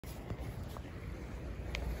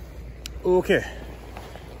Okay,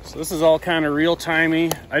 so this is all kind of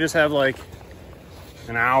real-timey. I just have like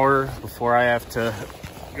an hour before I have to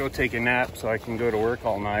go take a nap so I can go to work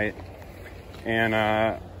all night. And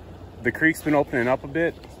the creek's been opening up a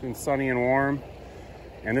bit. It's been sunny and warm.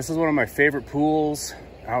 And this is one of my favorite pools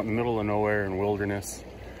out in the middle of nowhere in wilderness.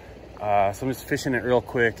 So I'm just fishing it real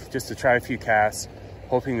quick just to try a few casts,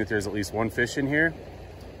 hoping that there's at least one fish in here.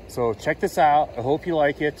 So check this out. I hope you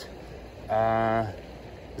like it.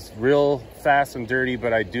 It's real fast and dirty,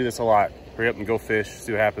 but I do this a lot. Hurry up and go fish,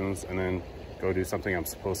 see what happens, and then go do something I'm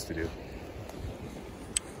supposed to do.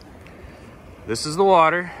 This is the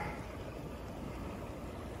water.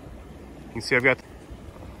 You can see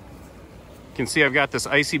I've got this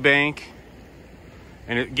icy bank,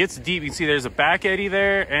 and it gets deep. You can see there's a back eddy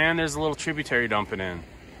there, and there's a little tributary dumping in.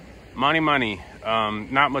 Money.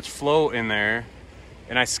 Not much flow in there.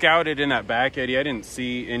 And I scouted in that back eddy. I didn't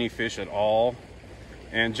see any fish at all.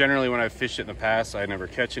 And generally when I've fished it in the past, I never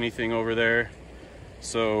catch anything over there.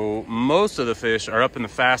 So most of the fish are up in the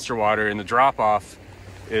faster water, and the drop off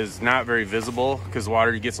is not very visible because the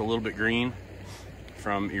water gets a little bit green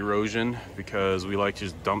from erosion, because we like to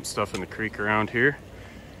just dump stuff in the creek around here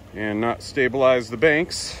and not stabilize the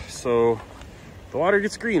banks. So the water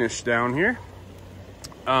gets greenish down here,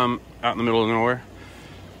 out in the middle of nowhere.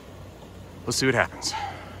 Let's see what happens.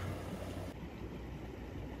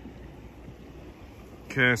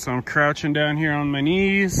 Okay, so I'm crouching down here on my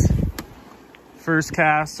knees. First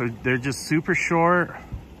cast, they're just super short.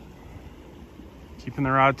 Keeping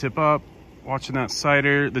the rod tip up, watching that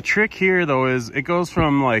sighter. The trick here though is it goes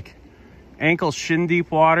from like ankle shin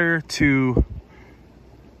deep water to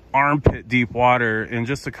armpit deep water in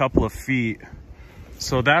just a couple of feet.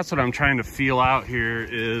 So that's what I'm trying to feel out here,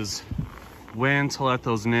 is when to let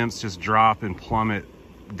those nymphs just drop and plummet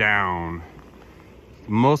down.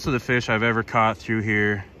 Most of the fish I've ever caught through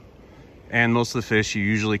here, and most of the fish you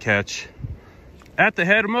usually catch at the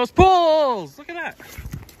head of most pools, look at that,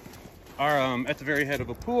 are at the very head of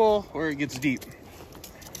a pool where it gets deep.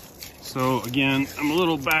 So again, I'm a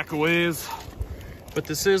little back a ways, but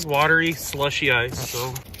this is watery, slushy ice.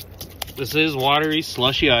 So this is watery,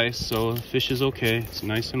 slushy ice, so the fish is okay. It's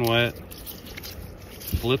nice and wet.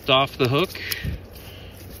 Flipped off the hook.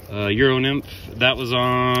 Euro-nymph. That was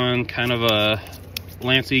on kind of a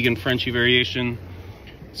Lance Egan Frenchy variation.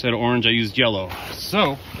 Instead of orange, I used yellow.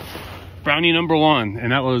 So, brownie number one,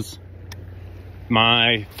 and that was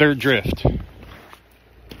my third drift.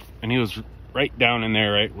 And he was right down in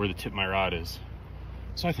there, right where the tip of my rod is.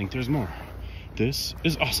 So I think there's more. This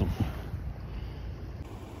is awesome.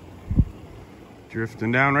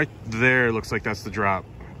 Drifting down right there. Looks like that's the drop.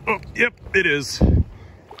 Oh, yep, it is.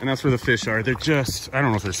 And that's where the fish are. They're just, I don't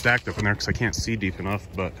know if they're stacked up in there because I can't see deep enough,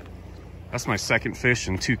 but that's my second fish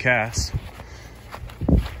in 2 casts.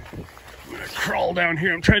 I'm gonna crawl down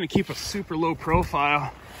here. I'm trying to keep a super low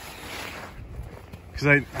profile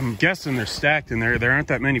because I'm guessing they're stacked in there. There aren't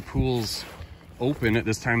that many pools open at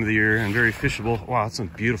this time of the year and very fishable. Wow, that's some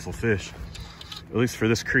beautiful fish, at least for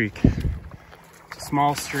this creek.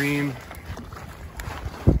 Small stream.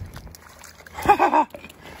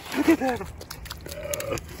 Look at that.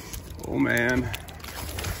 Oh man,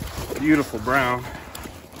 beautiful brown.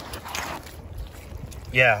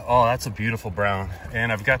 Yeah, oh, that's a beautiful brown.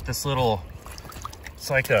 And I've got this little, it's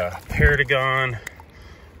like a Paratagon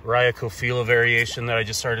Rhyacophylla variation that I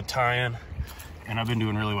just started tying, and I've been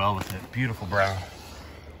doing really well with it. Beautiful brown.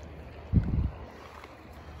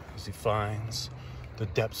 As he finds the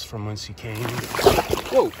depths from whence he came.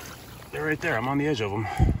 Whoa, they're right there. I'm on the edge of them.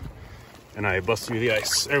 And I bust through the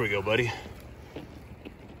ice. There we go, buddy.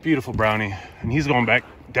 Beautiful brownie. And he's going back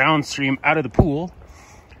downstream out of the pool.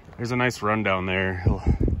 There's a nice run down there. He'll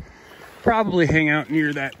probably hang out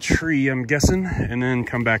near that tree, I'm guessing, and then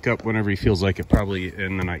come back up whenever he feels like it, probably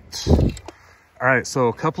in the night. All right, so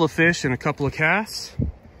a couple of fish and a couple of casts.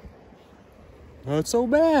 Not so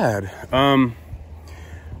bad.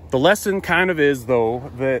 The lesson kind of is, though,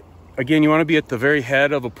 that, again, you want to be at the very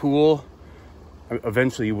head of a pool.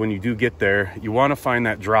 Eventually, when you do get there, you want to find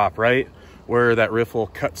that drop, right? Where that riffle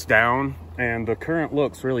cuts down and the current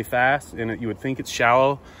looks really fast, and you would think it's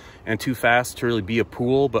shallow and too fast to really be a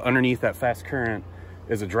pool, but underneath that fast current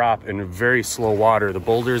is a drop in very slow water. The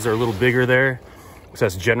boulders are a little bigger there, so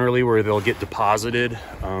that's generally where they'll get deposited,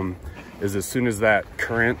 is as soon as that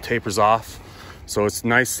current tapers off. So it's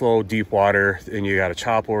nice, slow, deep water, and you got to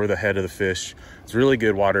chop over the head of the fish. It's really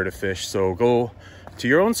good water to fish. So go to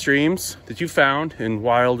your own streams that you found in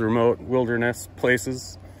wild, remote wilderness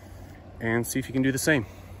places and see if you can do the same.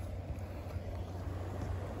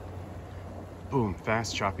 Boom,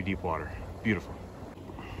 fast, choppy, deep water. Beautiful.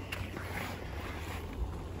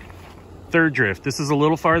 third drift. This is a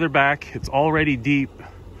little farther back. It's already deep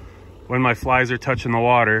when my flies are touching the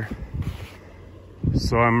water.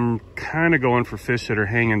 So I'm kind of going for fish that are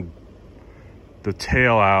hanging the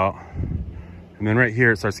tail out. And then right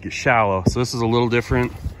here, it starts to get shallow. So this is a little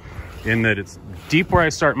different in that it's deep where I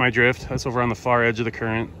start my drift. That's over on the far edge of the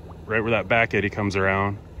current, right where that back eddy comes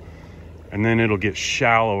around. And then it'll get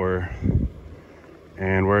shallower,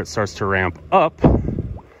 and where it starts to ramp up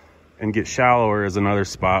and get shallower is another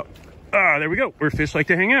spot. Ah, there we go, where fish like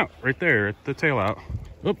to hang out, right there at the tail out.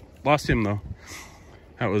 Oop, lost him though.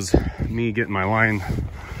 That was me getting my line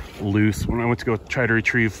loose when I went to go try to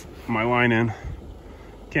retrieve my line in.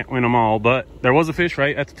 Can't win them all, but there was a fish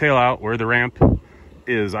right at the tail out where the ramp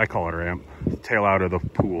is. I call it a ramp, the tail out of the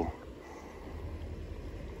pool.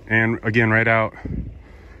 And again, right out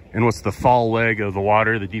in what's the fall leg of the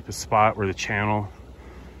water, the deepest spot where the channel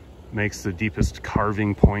makes the deepest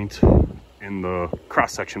carving point in the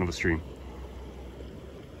cross section of a stream.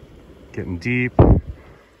 Getting deep,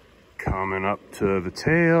 coming up to the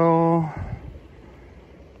tail,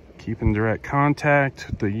 keeping direct contact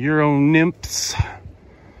with the euro-nymphs.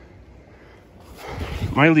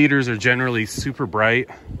 My leaders are generally super bright,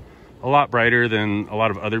 a lot brighter than a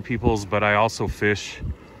lot of other people's, but I also fish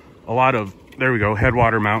a lot of, there we go,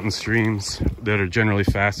 headwater mountain streams that are generally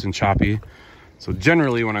fast and choppy. So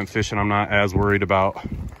generally when I'm fishing, I'm not as worried about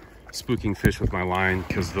spooking fish with my line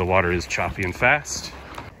because the water is choppy and fast.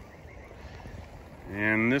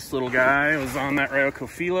 And this little guy was on that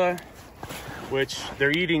Ryocophila, which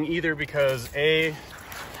they're eating either because A,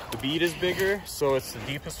 the bead is bigger, so it's the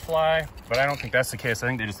deepest fly, but I don't think that's the case. I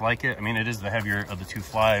think they just like it. I mean, it is the heavier of the two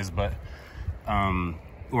flies, but,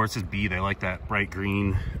 or it's just B, they like that bright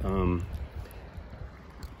green,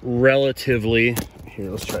 relatively, here,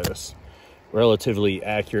 let's try this, relatively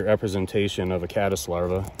accurate representation of a caddis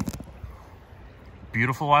larva.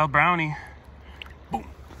 Beautiful wild brownie. Boom.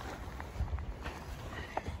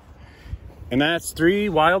 And that's 3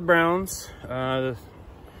 wild browns.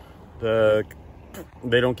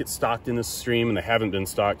 They don't get stocked in this stream, and they haven't been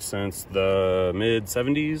stocked since the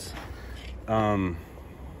mid-70s.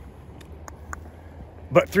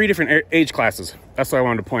 But 3 different age classes. That's what I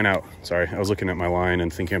wanted to point out. Sorry, I was looking at my line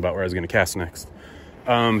and thinking about where I was going to cast next.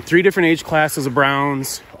 3 different age classes of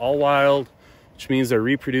browns, all wild, which means they're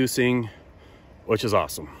reproducing, which is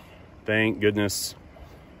awesome. Thank goodness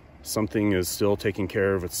something is still taking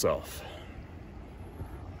care of itself.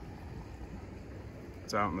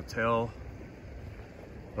 It's out in the tail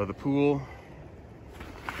of the pool.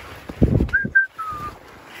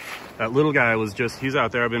 That little guy was just, he's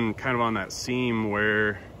out there. I've been kind of on that seam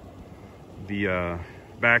where the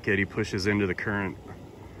back eddy pushes into the current,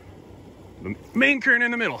 the main current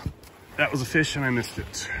in the middle. That was a fish and I missed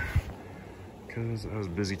it because I was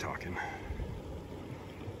busy talking.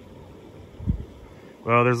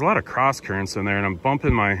 Well, there's a lot of cross currents in there, and I'm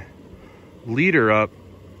bumping my leader up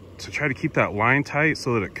to try to keep that line tight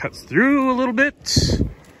so that it cuts through a little bit.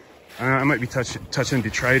 I might be touching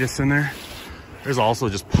detritus in there. There's also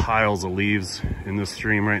just piles of leaves in this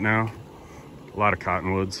stream right now. A lot of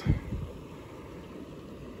cottonwoods.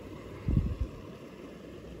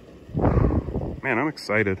 Man, I'm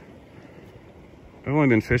excited. I've only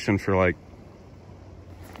been fishing for like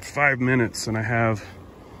 5 minutes and I have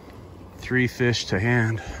 3 fish to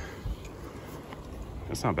hand.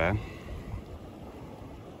 That's not bad.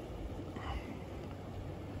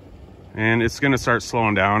 And it's gonna start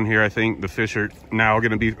slowing down here. I think the fish are now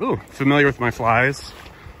gonna be familiar with my flies.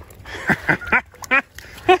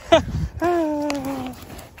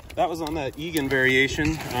 That was on that Egan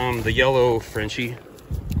variation, the yellow Frenchie.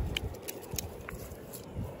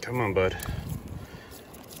 Come on, bud.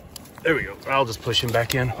 There we go. I'll just push him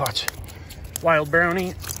back in. Watch. Wild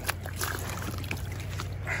brownie.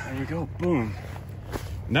 There we go. Boom.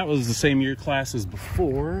 And that was the same year class as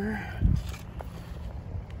before.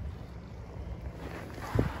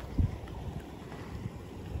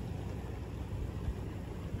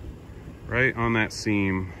 Right on that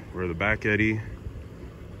seam where the back eddy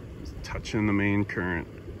is touching the main current.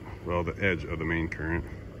 Well, the edge of the main current.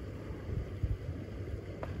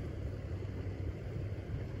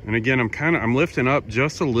 And again, I'm lifting up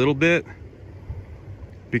just a little bit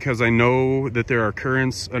because I know that there are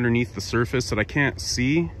currents underneath the surface that I can't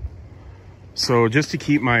see. So just to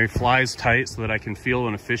keep my flies tight so that I can feel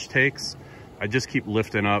when a fish takes, I just keep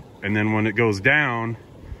lifting up. And then when it goes down,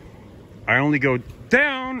 I only go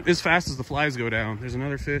down as fast as the flies go down. There's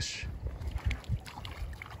another fish.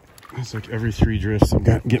 It's like every 3 drifts I'm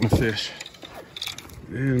getting a fish.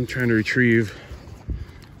 And I'm trying to retrieve.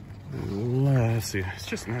 Let's see, it's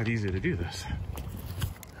just not easy to do this.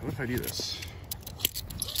 What if I do this?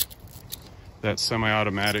 that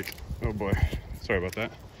semi-automatic, oh boy, sorry about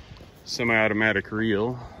that, semi-automatic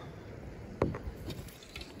reel.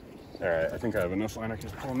 All right, I think I have enough line. I can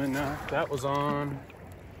pull them in now. That was on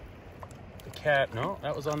the cat. No,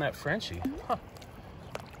 that was on that Frenchie. Huh.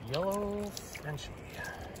 Yellow Frenchie.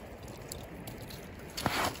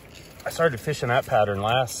 I started fishing that pattern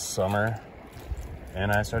last summer,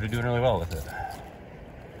 and I started doing really well with it.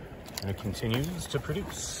 And it continues to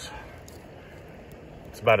produce.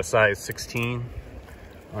 It's about a size 16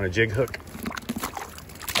 on a jig hook.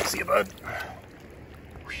 See you, bud.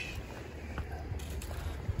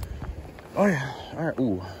 Oh yeah, all right,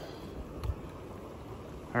 ooh.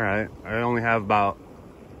 All right, I only have about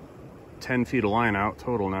 10 feet of line out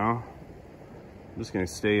total now. I'm just gonna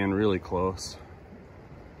stay in really close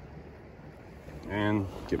and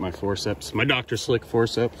get my forceps, my Dr. Slick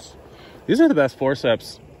forceps. These are the best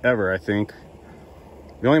forceps ever, I think.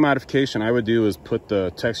 The only modification I would do is put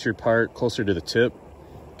the textured part closer to the tip,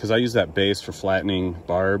 because I use that base for flattening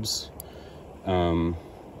barbs.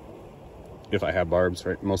 If I have barbs,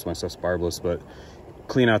 right? Most of my stuff's barbless, but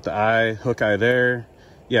clean out the eye, hook eye there.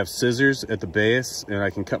 You have scissors at the base, and I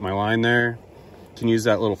can cut my line there. Can use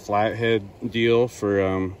that little flathead deal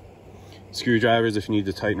for screwdrivers if you need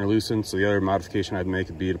to tighten or loosen. So the other modification I'd make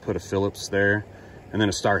would be to put a Phillips there, and then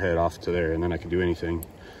a star head off to there, and then I can do anything.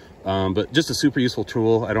 But just a super useful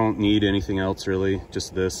tool. I don't need anything else really,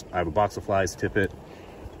 just this. I have a box of flies, tippet,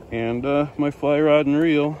 and my fly rod and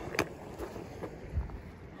reel.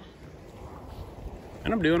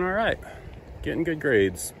 And I'm doing all right. Getting good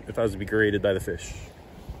grades if I was to be graded by the fish.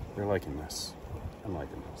 They're liking this. I'm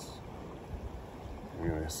liking this.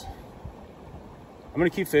 Anyways, I'm gonna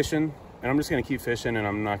keep fishing, and I'm just gonna keep fishing, and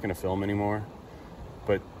I'm not gonna film anymore.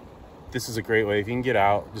 But this is a great way. If you can get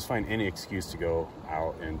out, just find any excuse to go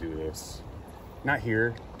out and do this. Not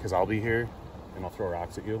here, because I'll be here, and I'll throw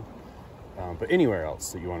rocks at you. But anywhere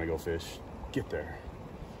else that you wanna go fish, get there.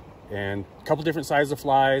 And a couple different sizes of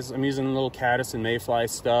flies. I'm using little caddis and mayfly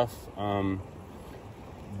stuff.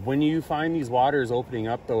 When you find these waters opening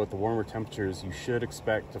up though at the warmer temperatures, you should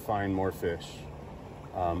expect to find more fish.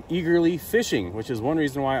 Eagerly fishing, which is one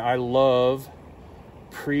reason why I love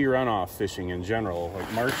pre-runoff fishing in general. Like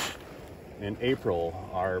March and April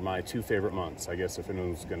are my two favorite months, I guess, if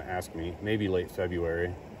anyone's gonna ask me. Maybe late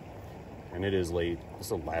February, and it is late. It's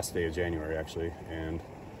the last day of January actually, and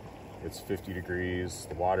it's 50 degrees.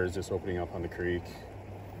 The water is just opening up on the creek,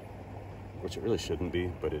 which it really shouldn't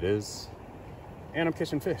be, but it is. And I'm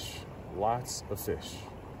catching fish, lots of fish.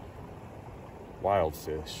 Wild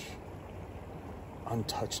fish,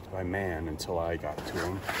 untouched by man until I got to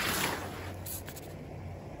them.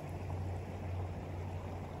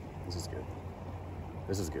 This is good.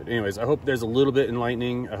 This is good. Anyways, I hope there's a little bit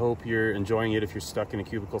enlightening. I hope you're enjoying it if you're stuck in a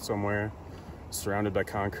cubicle somewhere, surrounded by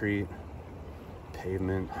concrete,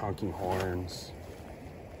 pavement, honking horns,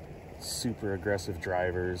 super aggressive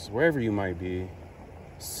drivers, wherever you might be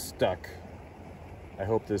stuck. I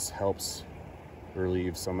hope this helps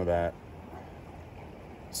relieve some of that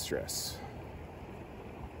stress,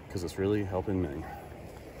 because it's really helping me.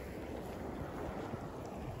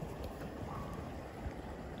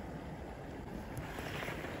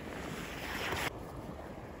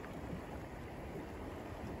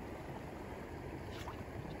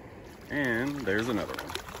 And there's another one.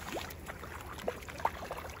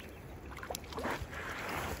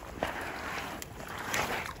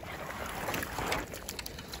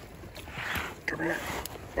 Come here.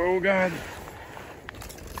 Oh God.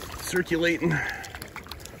 Circulating. A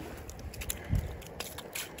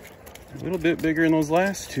little bit bigger than those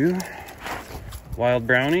last two. Wild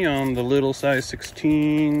brownie on the little size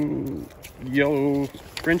 16 yellow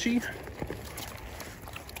Frenchie.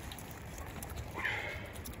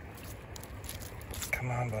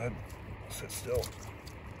 Come on, bud. Sit still.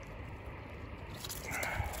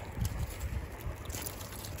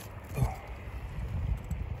 Oh.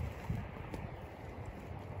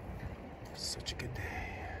 Such a good day.